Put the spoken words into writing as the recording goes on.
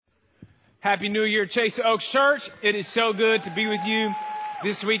Happy New Year, Chase Oaks Church. It is so good to be with you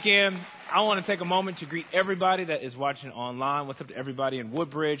this weekend. I want to take a moment to greet everybody that is watching online. What's up to everybody in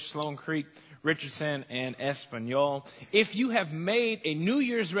Woodbridge, Sloan Creek, Richardson, and Espanol. If you have made a New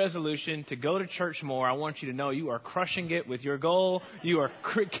Year's resolution to go to church more, I want you to know you are crushing it with your goal. You are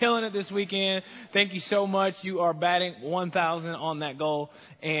killing it this weekend. Thank you so much. You are batting 1,000 on that goal,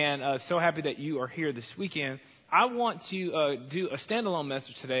 and so happy that you are here this weekend. I want to do a standalone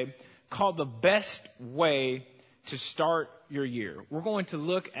message today called The Best Way to Start Your Year. We're going to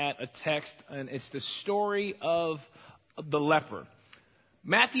look at a text, and it's the story of the leper.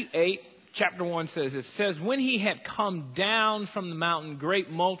 Matthew 8, chapter 1 says, it says, when he had come down from the mountain, great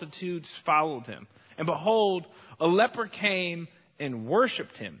multitudes followed him. And behold, a leper came and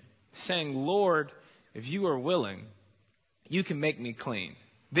worshipped him, saying, Lord, if you are willing, you can make me clean.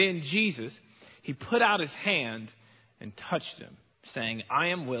 Then Jesus, he put out his hand and touched him, saying, I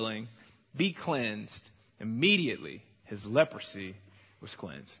am willing, be cleansed. Immediately, his leprosy was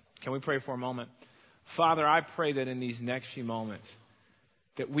cleansed. Can we pray for a moment? Father, I pray that in these next few moments,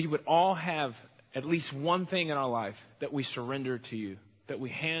 that we would all have at least one thing in our life that we surrender to you, that we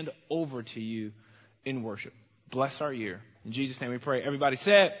hand over to you in worship. Bless our year. In Jesus' name we pray. Everybody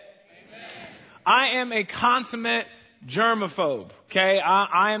say it. Amen. I am a consummate germaphobe, okay?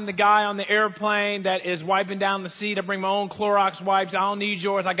 I am the guy on the airplane that is wiping down the seat. I bring my own Clorox wipes. I don't need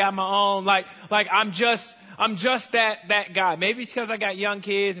yours. I got my own. Like I'm just that guy. Maybe it's because I got young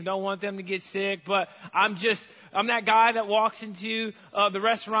kids and don't want them to get sick, but I'm that guy that walks into the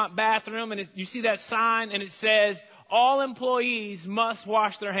restaurant bathroom and you see that sign and it says, all employees must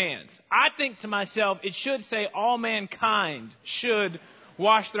wash their hands. I think to myself, it should say all mankind should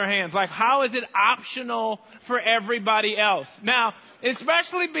wash their hands. Like, how is it optional for everybody else? Now,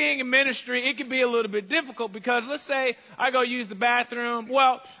 especially being in ministry, it can be a little bit difficult because let's say I go use the bathroom.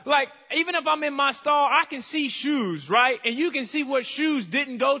 Well, like, even if I'm in my stall, I can see shoes, right? And you can see what shoes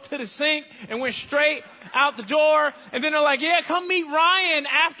didn't go to the sink and went straight out the door. And then they're like, yeah, come meet Ryan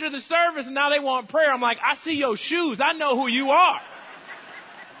after the service. And now they want prayer. I'm like, I see your shoes. I know who you are.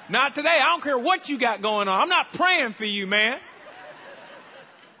 Not today. I don't care what you got going on. I'm not praying for you, man.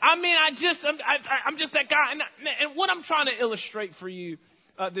 I mean, I'm just that guy. And what I'm trying to illustrate for you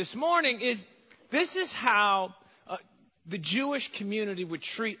this morning is this is how the Jewish community would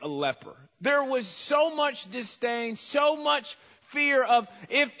treat a leper. There was so much disdain, so much fear of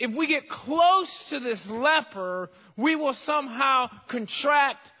if we get close to this leper, we will somehow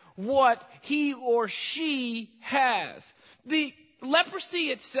contract what he or she has. The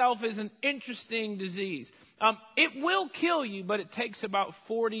leprosy itself is an interesting disease. It will kill you, but it takes about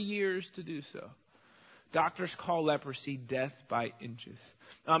 40 years to do so. Doctors call leprosy death by inches.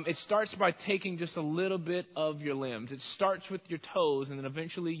 It starts by taking just a little bit of your limbs. It starts with your toes, and then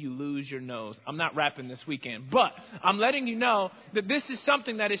eventually you lose your nose. I'm not rapping this weekend, but I'm letting you know that this is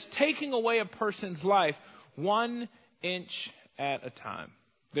something that is taking away a person's life 1 inch at a time.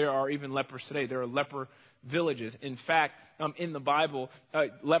 There are even lepers today. There are leper villages. In fact, in the Bible,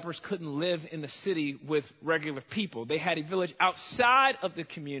 lepers couldn't live in the city with regular people. They had a village outside of the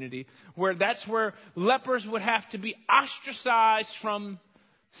community that's where lepers would have to be ostracized from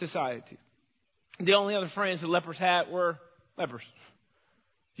society. The only other friends that lepers had were lepers.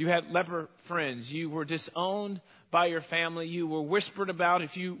 You had leper friends. You were disowned by your family. You were whispered about.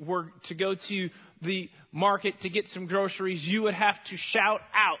 If you were to go to the market to get some groceries, you would have to shout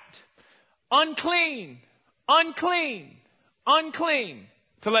out, unclean, unclean, unclean,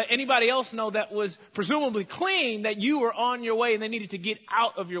 to let anybody else know that was presumably clean that you were on your way and they needed to get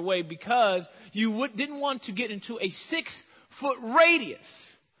out of your way because you didn't want to get into a 6-foot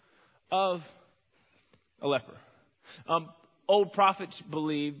radius of a leper. Old prophets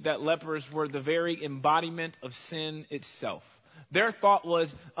believed that lepers were the very embodiment of sin itself. Their thought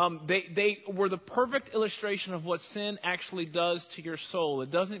was they were the perfect illustration of what sin actually does to your soul. It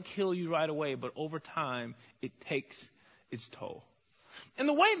doesn't kill you right away, but over time, it takes its toll. And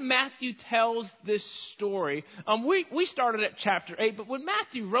the way Matthew tells this story, we started at chapter 8, but when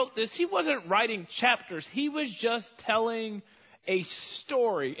Matthew wrote this, he wasn't writing chapters. He was just telling a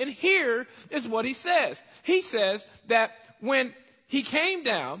story. And here is what he says. He says that when he came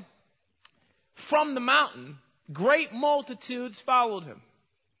down from the mountain, great multitudes followed him.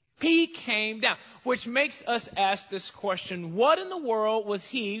 He came down, which makes us ask this question. What in the world was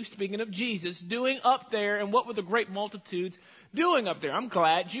he, speaking of Jesus, doing up there, and what were the great multitudes doing up there? I'm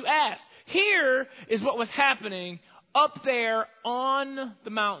glad you asked. Here is what was happening Up there on the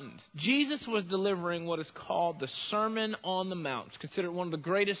mountains, Jesus was delivering what is called the Sermon on the Mount. It's considered one of the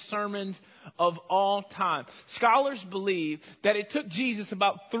greatest sermons of all time. Scholars believe that it took Jesus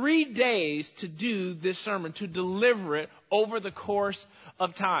about 3 days to do this sermon, to deliver it over the course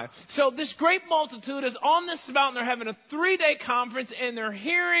of time. So this great multitude is on this mountain. They're having a 3-day conference and they're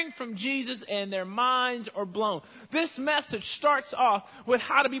hearing from Jesus and their minds are blown. This message starts off with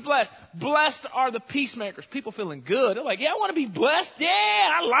how to be blessed. Blessed are the peacemakers. People feeling good. They're like, yeah, I want to be blessed. Yeah,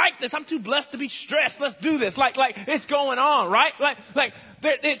 I like this. I'm too blessed to be stressed. Let's do this. Like it's going on, right?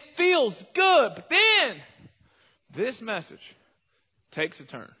 It feels good. But then this message takes a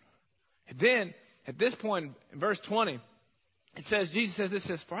turn. And then at this point in verse 20, Jesus says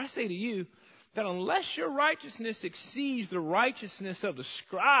this, for I say to you that unless your righteousness exceeds the righteousness of the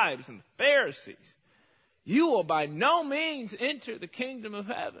scribes and the Pharisees, you will by no means enter the kingdom of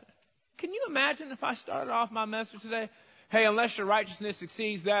heaven. Can you imagine if I started off my message today? Hey, unless your righteousness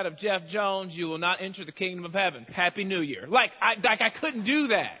exceeds that of Jeff Jones, you will not enter the kingdom of heaven. Happy New Year. I couldn't do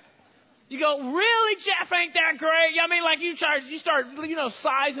that. You go, really, Jeff ain't that great? I mean, you start,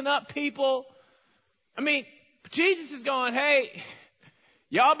 sizing up people. I mean, Jesus is going, hey,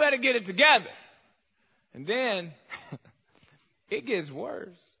 y'all better get it together. And then it gets worse.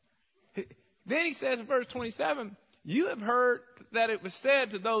 Then he says in verse 27, you have heard that it was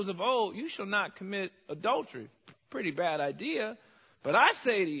said to those of old, you shall not commit adultery. Pretty bad idea. But I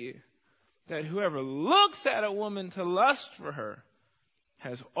say to you that whoever looks at a woman to lust for her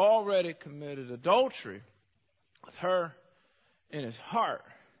has already committed adultery with her in his heart.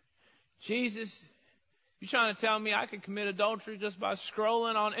 Jesus, you trying to tell me I can commit adultery just by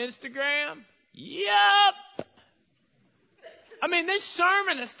scrolling on Instagram? Yep. I mean, this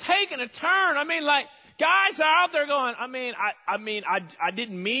sermon has taken a turn. I mean, guys are out there going, I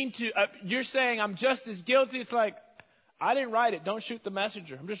didn't mean to. You're saying I'm just as guilty. It's like, I didn't write it. Don't shoot the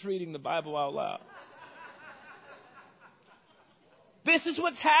messenger. I'm just reading the Bible out loud. This is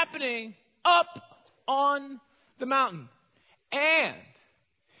what's happening up on the mountain. And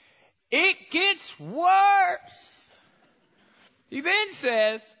it gets worse. He then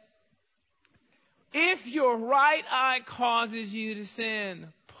says, if your right eye causes you to sin,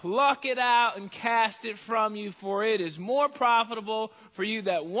 pluck it out and cast it from you, for it is more profitable for you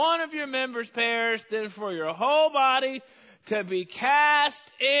that one of your members perish than for your whole body to be cast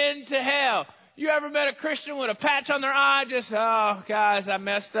into hell. You ever met a Christian with a patch on their eye? Just, oh, guys, I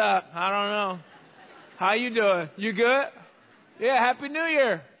messed up. I don't know. How you doing? You good? Yeah, Happy New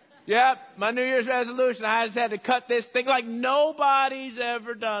Year. Yep, my New Year's resolution. I just had to cut this thing. Like nobody's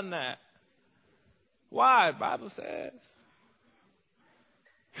ever done that. Why? The Bible says.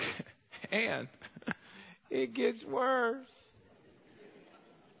 And it gets worse.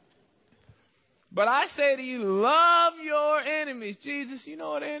 But I say to you, love your enemies. Jesus, you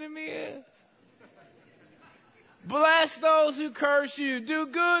know what enemy is? Bless those who curse you. Do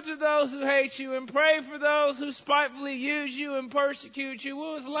good to those who hate you. And pray for those who spitefully use you and persecute you.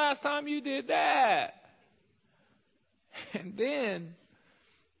 When was the last time you did that? And then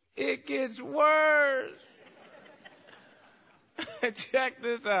it gets worse. Check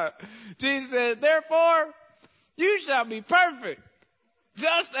this out. Jesus said, therefore, you shall be perfect,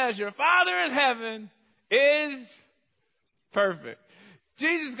 just as your Father in heaven is perfect.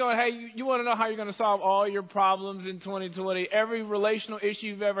 Jesus is going, hey, you want to know how you're going to solve all your problems in 2020? Every relational issue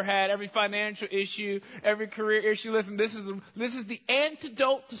you've ever had, every financial issue, every career issue. Listen, this is the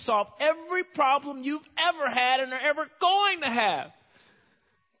antidote to solve every problem you've ever had and are ever going to have.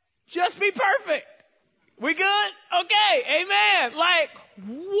 Just be perfect. We good? Okay, amen.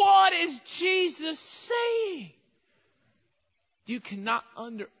 What is Jesus saying? You cannot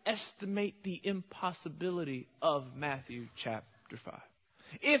underestimate the impossibility of Matthew chapter 5.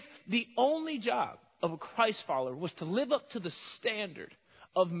 If the only job of a Christ follower was to live up to the standard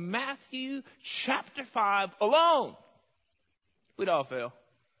of Matthew chapter 5 alone, we'd all fail.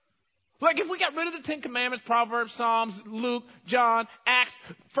 If we got rid of the Ten Commandments, Proverbs, Psalms, Luke, John, Acts,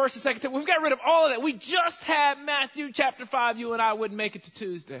 1st and 2nd, we got rid of all of that. We just had Matthew chapter 5, you and I wouldn't make it to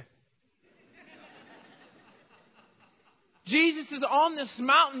Tuesday. Jesus is on this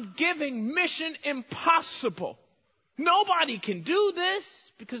mountain giving mission impossible. Nobody can do this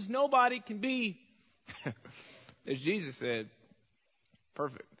because nobody can be, as Jesus said,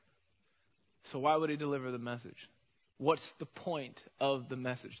 perfect. So why would he deliver the message? What's the point of the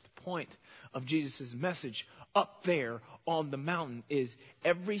message? The point of Jesus' message up there on the mountain is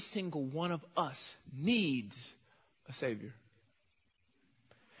every single one of us needs a Savior.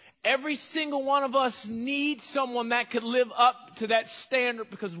 Every single one of us needs someone that could live up to that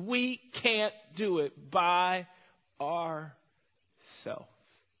standard because we can't do it by ourselves.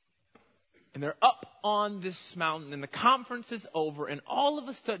 And they're up on this mountain, and the conference is over, and all of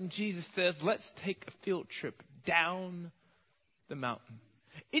a sudden Jesus says, let's take a field trip down the mountain.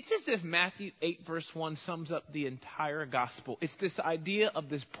 It's as if Matthew 8 verse 1 sums up the entire gospel. It's this idea of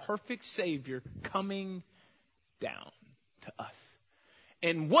this perfect Savior coming down to us.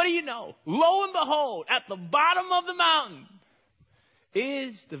 And what do you know? Lo and behold, at the bottom of the mountain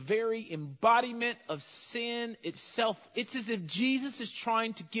is the very embodiment of sin itself. It's as if Jesus is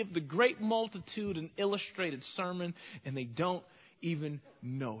trying to give the great multitude an illustrated sermon, and they don't even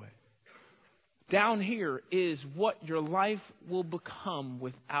know it. Down here is what your life will become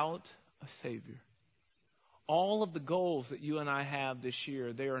without a Savior. All of the goals that you and I have this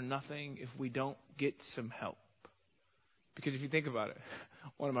year, they are nothing if we don't get some help. Because if you think about it,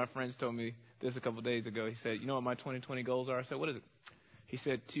 one of my friends told me this a couple of days ago. He said, you know what my 2020 goals are? I said, what is it? He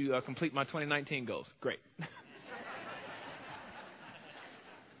said, to complete my 2019 goals. Great.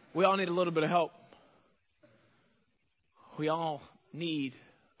 We all need a little bit of help. We all need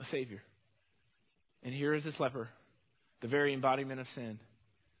a Savior. And here is this leper, the very embodiment of sin,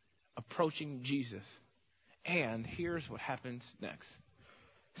 approaching Jesus. And here's what happens next.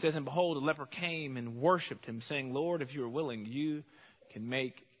 It says, and behold, the leper came and worshipped him, saying, Lord, if you are willing, you can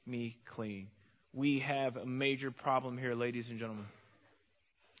make me clean. We have a major problem here, ladies and gentlemen.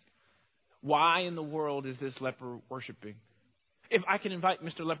 Why in the world is this leper worshiping? If I can invite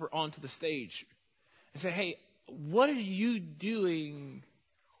Mr. Leper onto the stage and say, hey, what are you doing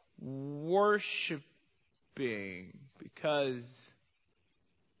worshiping? Because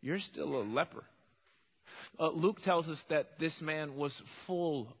you're still a leper. Luke tells us that this man was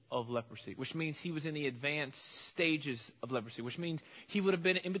full of leprosy, which means he was in the advanced stages of leprosy, which means he would have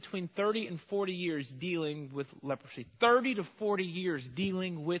been in between 30 and 40 years dealing with leprosy, 30 to 40 years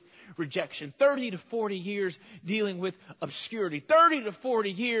dealing with rejection, 30 to 40 years dealing with obscurity, 30 to 40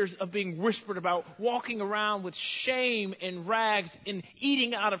 years of being whispered about, walking around with shame and rags and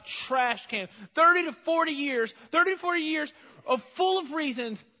eating out of trash cans, 30 to 40 years of full of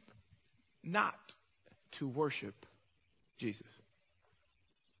reasons not to worship Jesus.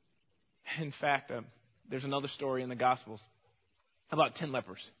 In fact, there's another story in the Gospels about 10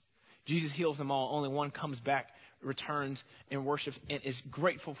 lepers. Jesus heals them all. Only one comes back, returns, and worships, and is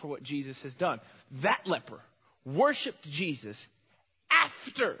grateful for what Jesus has done. That leper worshiped Jesus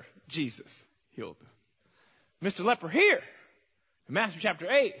after Jesus healed them. Mr. Leper here, in Matthew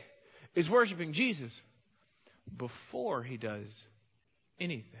chapter 8, is worshiping Jesus before he does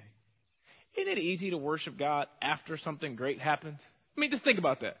anything. Isn't it easy to worship God after something great happens? I mean, just think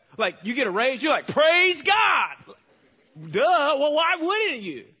about that. Like, you get a raise, you're like, praise God! Duh, well, why wouldn't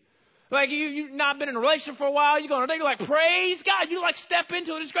you? Like, you've not been in a relationship for a while, you're like, praise God! You, like, step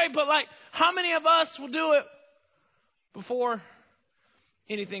into it, it's great, but, like, how many of us will do it before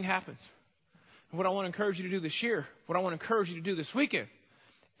anything happens? And what I want to encourage you to do this year, what I want to encourage you to do this weekend,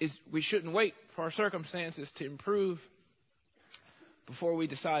 is we shouldn't wait for our circumstances to improve before we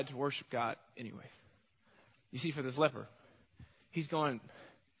decide to worship God anyway. You see, for this leper, he's going,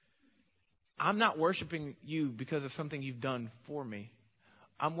 I'm not worshiping you because of something you've done for me.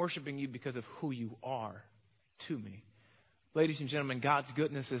 I'm worshiping you because of who you are to me. Ladies and gentlemen, God's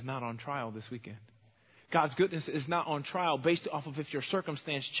goodness is not on trial this weekend. God's goodness is not on trial based off of if your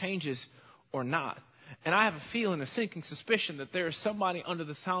circumstance changes or not. And I have a feeling, a sinking suspicion that there is somebody under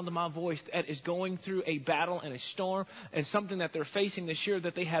the sound of my voice that is going through a battle and a storm and something that they're facing this year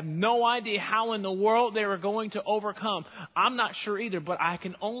that they have no idea how in the world they are going to overcome. I'm not sure either, but I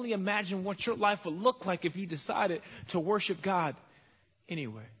can only imagine what your life would look like if you decided to worship God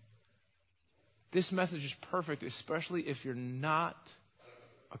anyway. This message is perfect, especially if you're not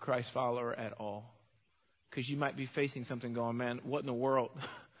a Christ follower at all. Because you might be facing something going, man, what in the world?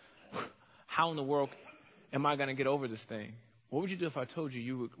 How in the world am I going to get over this thing? What would you do if I told you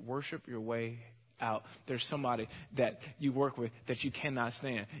you would worship your way out? There's somebody that you work with that you cannot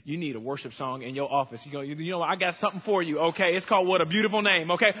stand. You need a worship song in your office. You go, you know, I got something for you. Okay, it's called What a Beautiful Name.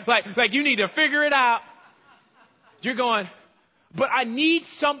 Okay, like you need to figure it out. You're going, but I need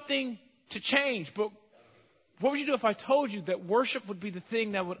something to change. But what would you do if I told you that worship would be the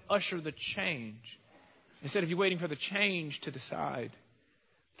thing that would usher the change instead of you waiting for the change to decide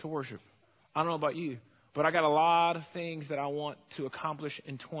to worship? I don't know about you, but I got a lot of things that I want to accomplish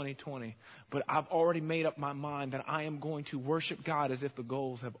in 2020. But I've already made up my mind that I am going to worship God as if the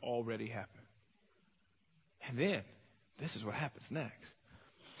goals have already happened. And then, this is what happens next.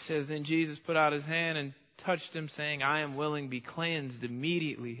 It says, then Jesus put out his hand and touched him, saying, I am willing, be cleansed.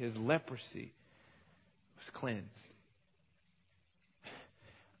 Immediately his leprosy was cleansed.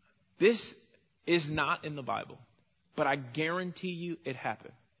 This is not in the Bible. but I guarantee you it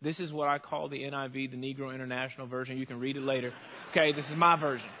happened. This is what I call the NIV, the Negro International Version. You can read it later. Okay, this is my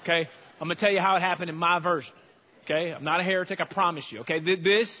version. Okay, I'm going to tell you how it happened in my version. Okay, I'm not a heretic, I promise you. Okay,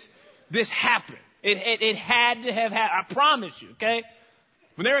 this happened. It had to have happened. I promise you. Okay,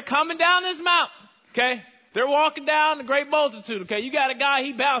 when they were coming down this mountain, okay, they're walking down the great multitude. Okay, you got a guy,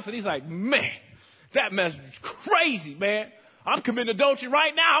 he bouncing. He's like, man, that message is crazy, man. I'm committing adultery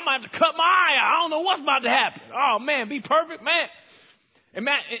right now. I'm going to have to cut my eye out. I don't know what's about to happen. Oh, man, be perfect, man.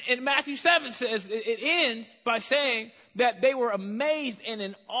 And Matthew 7 says, it ends by saying that they were amazed and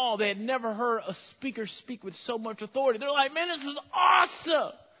in awe. They had never heard a speaker speak with so much authority. They're like, man, this is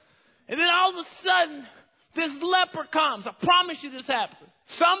awesome. And then all of a sudden, this leper comes. I promise you this happened.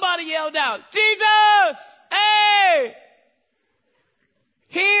 Somebody yelled out, Jesus, hey,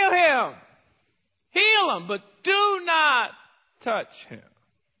 heal him. Heal him, but do not touch him.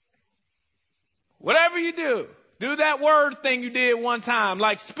 Whatever you do that word thing you did one time,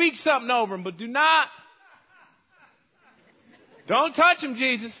 like speak something over him, but don't touch him,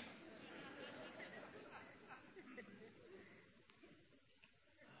 Jesus.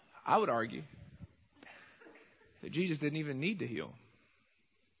 I would argue that Jesus didn't even need to heal him.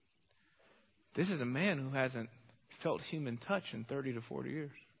 This is a man who hasn't felt human touch in 30 to 40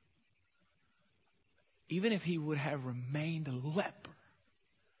 years. Even if he would have remained a leper,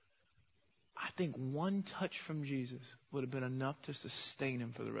 I think one touch from Jesus would have been enough to sustain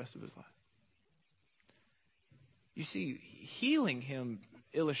him for the rest of his life. You see, healing him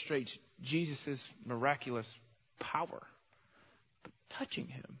illustrates Jesus' miraculous power. But touching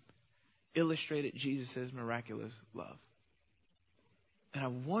him illustrated Jesus' miraculous love. And I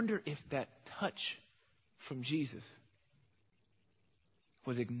wonder if that touch from Jesus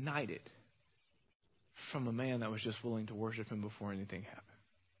was ignited from a man that was just willing to worship him before anything happened.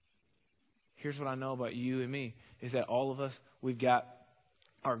 Here's what I know about you and me, is that all of us, we've got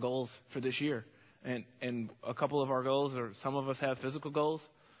our goals for this year. And a couple of our goals are, some of us have physical goals.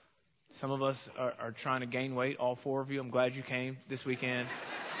 Some of us are trying to gain weight, all four of you. I'm glad you came this weekend.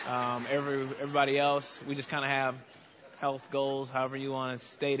 Everybody else, we just kind of have health goals, however you want to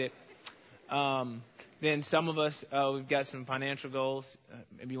state it. Then some of us, we've got some financial goals.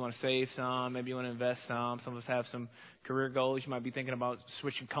 Maybe you want to save some. Maybe you want to invest some. Some of us have some career goals. You might be thinking about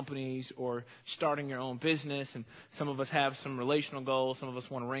switching companies or starting your own business. And some of us have some relational goals. Some of us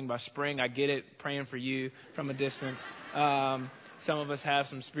want to ring by spring. I get it, praying for you from a distance. Some of us have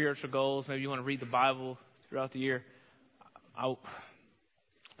some spiritual goals. Maybe you want to read the Bible throughout the year. There's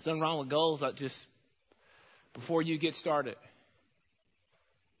nothing wrong with goals. Before you get started,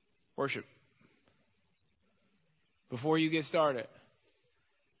 worship. Before you get started,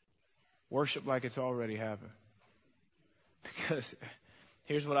 worship like it's already happened. Because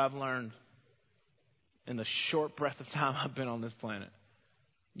here's what I've learned in the short breath of time I've been on this planet.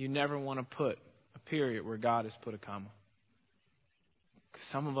 You never want to put a period where God has put a comma. Because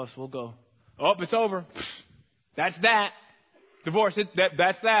some of us will go, oh, it's over. That's that. Divorce,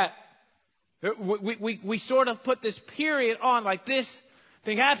 that's that. We sort of put this period on like this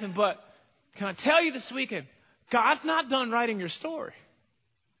thing happened. But can I tell you this weekend, God's not done writing your story.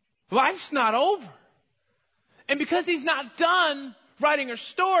 Life's not over. And because He's not done writing your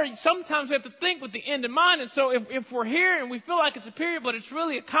story, sometimes we have to think with the end in mind. And so if we're here and we feel like it's a period, but it's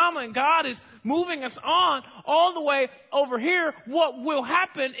really a comma and God is moving us on all the way over here, what will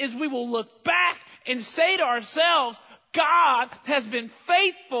happen is we will look back and say to ourselves, God has been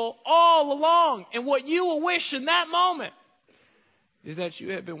faithful all along. And what you will wish in that moment is that you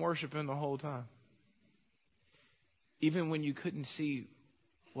had been worshiping the whole time. Even when you couldn't see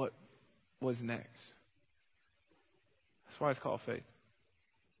what was next. That's why it's called faith.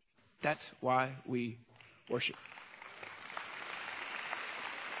 That's why we worship.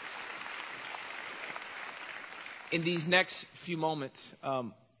 In these next few moments,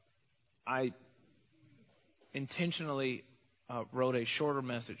 I intentionally wrote a shorter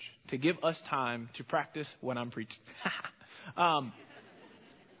message to give us time to practice what I'm preaching.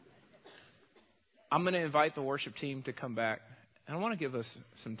 I'm going to invite the worship team to come back. And I want to give us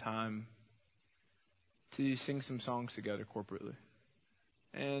some time to sing some songs together corporately.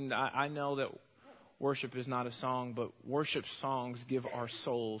 And I know that worship is not a song, but worship songs give our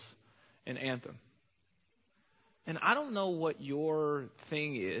souls an anthem. And I don't know what your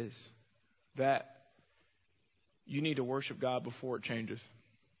thing is that you need to worship God before it changes.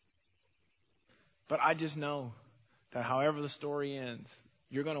 But I just know that however the story ends,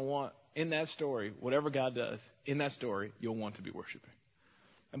 you're going to want, in that story, whatever God does, in that story, you'll want to be worshiping.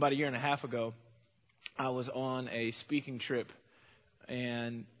 About a year and a half ago, I was on a speaking trip,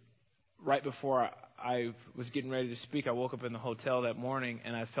 and right before I was getting ready to speak. I woke up in the hotel that morning,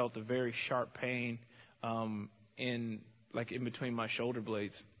 and I felt a very sharp pain in between my shoulder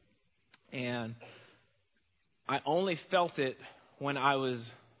blades. And I only felt it when I was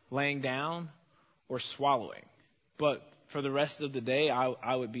laying down or swallowing. But for the rest of the day,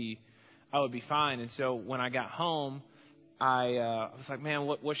 I would be fine. And so when I got home, I was like, man,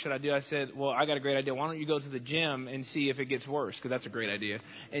 what should I do? I said, well, I got a great idea. Why don't you go to the gym and see if it gets worse? Because that's a great idea.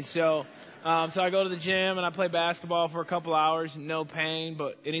 And so I go to the gym and I play basketball for a couple hours, no pain.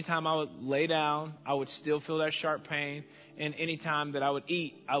 But anytime I would lay down, I would still feel that sharp pain. And anytime that I would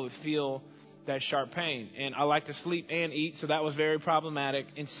eat, I would feel that sharp pain. And I like to sleep and eat, so that was very problematic.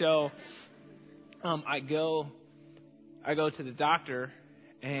 And so I go to the doctor,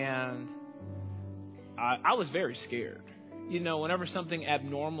 and I was very scared. You know, whenever something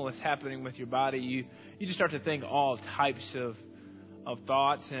abnormal is happening with your body, you just start to think all types of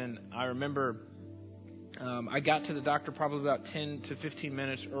thoughts. And I remember I got to the doctor probably about 10 to 15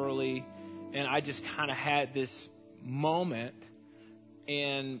 minutes early, and I just kind of had this moment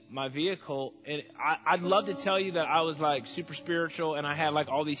in my vehicle. And I'd love to tell you that I was like super spiritual and I had like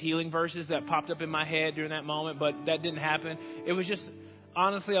all these healing verses that popped up in my head during that moment, but that didn't happen. It was just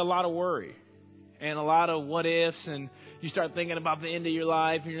honestly a lot of worry and a lot of what ifs, and you start thinking about the end of your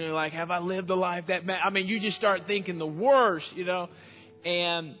life, and you're like, have I lived a life that you just start thinking the worst, you know.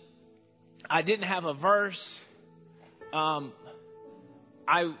 And I didn't have a verse.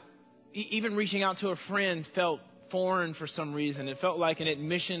 Even reaching out to a friend felt foreign for some reason. It felt like an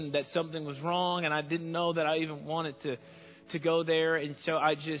admission that something was wrong, and I didn't know that I even wanted to go there. And so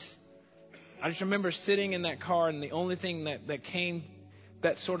I just remember sitting in that car, and the only thing that came,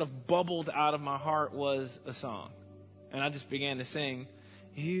 that sort of bubbled out of my heart, was a song. And I just began to sing,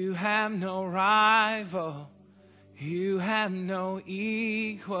 you have no rival, you have no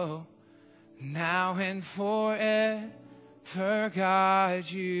equal, now and forever, God,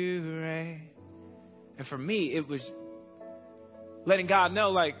 you reign. And for me, it was letting God know,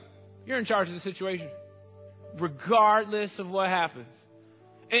 like, you're in charge of the situation, regardless of what happens.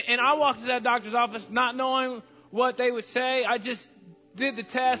 And I walked to that doctor's office not knowing what they would say. I just did the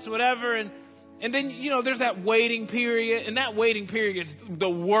test, whatever, and then, you know, there's that waiting period, and that waiting period is the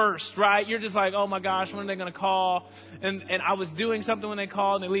worst, right? You're just like, oh my gosh, when are they going to call? And I was doing something when they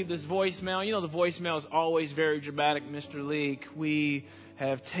called, and they leave this voicemail. You know, the voicemail is always very dramatic. Mr. Leak, we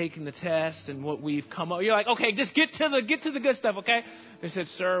have taken the test, and what we've come up. You're like, okay, just get to the good stuff, okay? They said,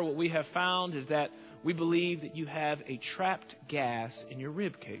 sir, what we have found is that we believe that you have a trapped gas in your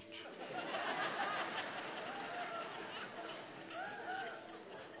rib cage.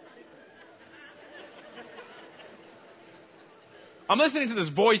 I'm listening to this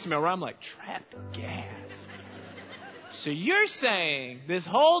voicemail where I'm like, trapped gas. So you're saying this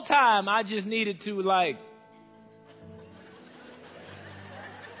whole time I just needed to, like,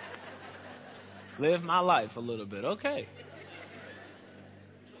 live my life a little bit. Okay.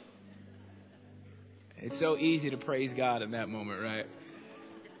 It's so easy to praise God in that moment, right?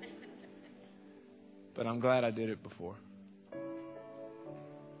 But I'm glad I did it before.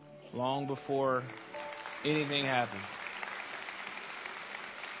 Long before anything happened.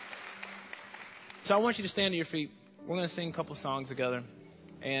 So I want you to stand to your feet. We're going to sing a couple songs together.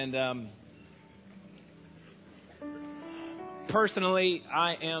 And personally,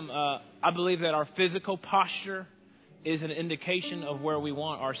 I believe that our physical posture is an indication of where we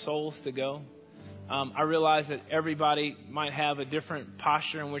want our souls to go. I realize that everybody might have a different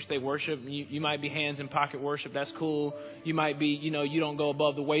posture in which they worship. You might be hands in pocket worship. That's cool. You might be, you don't go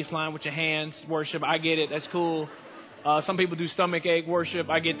above the waistline with your hands worship. I get it. That's cool. Some people do stomach ache worship.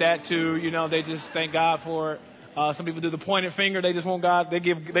 I get that too. They just thank God for it. Some people do the pointed finger. They just want God. They're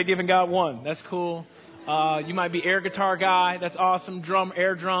giving God one. That's cool. You might be air guitar guy. That's awesome.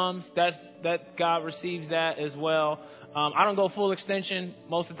 Air drums. That God receives that as well. I don't go full extension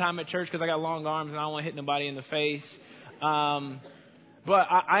most of the time at church because I got long arms and I don't want to hit nobody in the face. But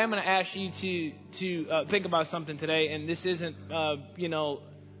I am going to ask you to think about something today. And this isn't,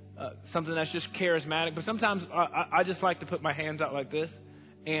 something that's just charismatic. But sometimes I just like to put my hands out like this.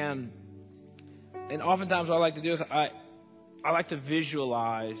 And oftentimes what I like to do is I like to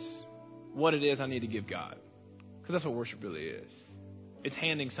visualize what it is I need to give God. Because that's what worship really is. It's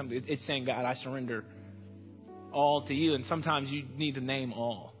handing something. It's saying, God, I surrender all to you. And sometimes you need to name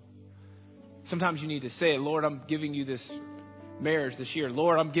all. Sometimes you need to say, Lord, I'm giving you this marriage this year.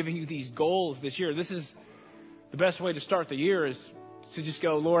 Lord, I'm giving you these goals this year. This is the best way to start the year, is to just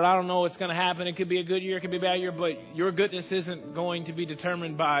go, Lord, I don't know what's going to happen. It could be a good year. It could be a bad year. But your goodness isn't going to be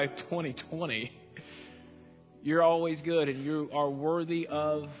determined by 2020. You're always good, and you are worthy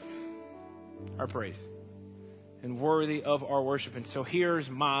of our praise and worthy of our worship. And so here's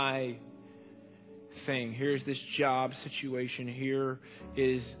my thing. Here's this job situation. Here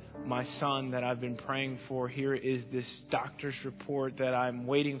is my son that I've been praying for. Here is this doctor's report that I'm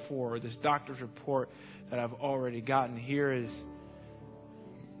waiting for, or this doctor's report that I've already gotten. Here is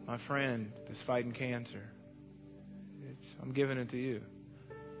my friend that's fighting cancer. I'm giving it to you.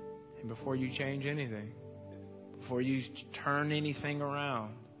 And before you change anything, before you turn anything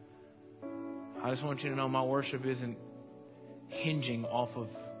around, I just want you to know my worship isn't hinging off of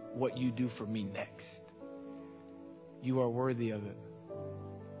what you do for me next. You are worthy of it.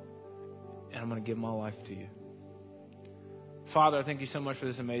 And I'm going to give my life to you. Father, I thank you so much for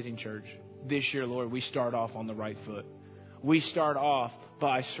this amazing church. This year, Lord, we start off on the right foot. We start off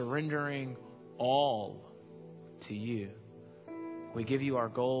by surrendering all to you. We give you our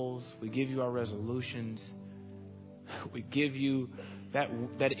goals. We give you our resolutions. We give you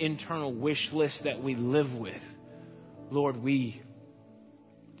that internal wish list that we live with. Lord, if we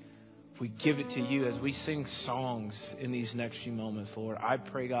give it to you as we sing songs in these next few moments, Lord, I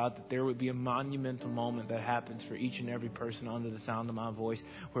pray, God, that there would be a monumental moment that happens for each and every person under the sound of my voice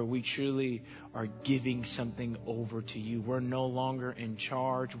where we truly are giving something over to you. We're no longer in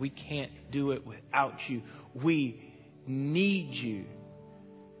charge. We can't do it without you. We need you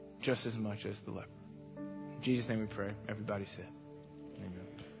just as much as the leper. In Jesus' name we pray. Everybody said.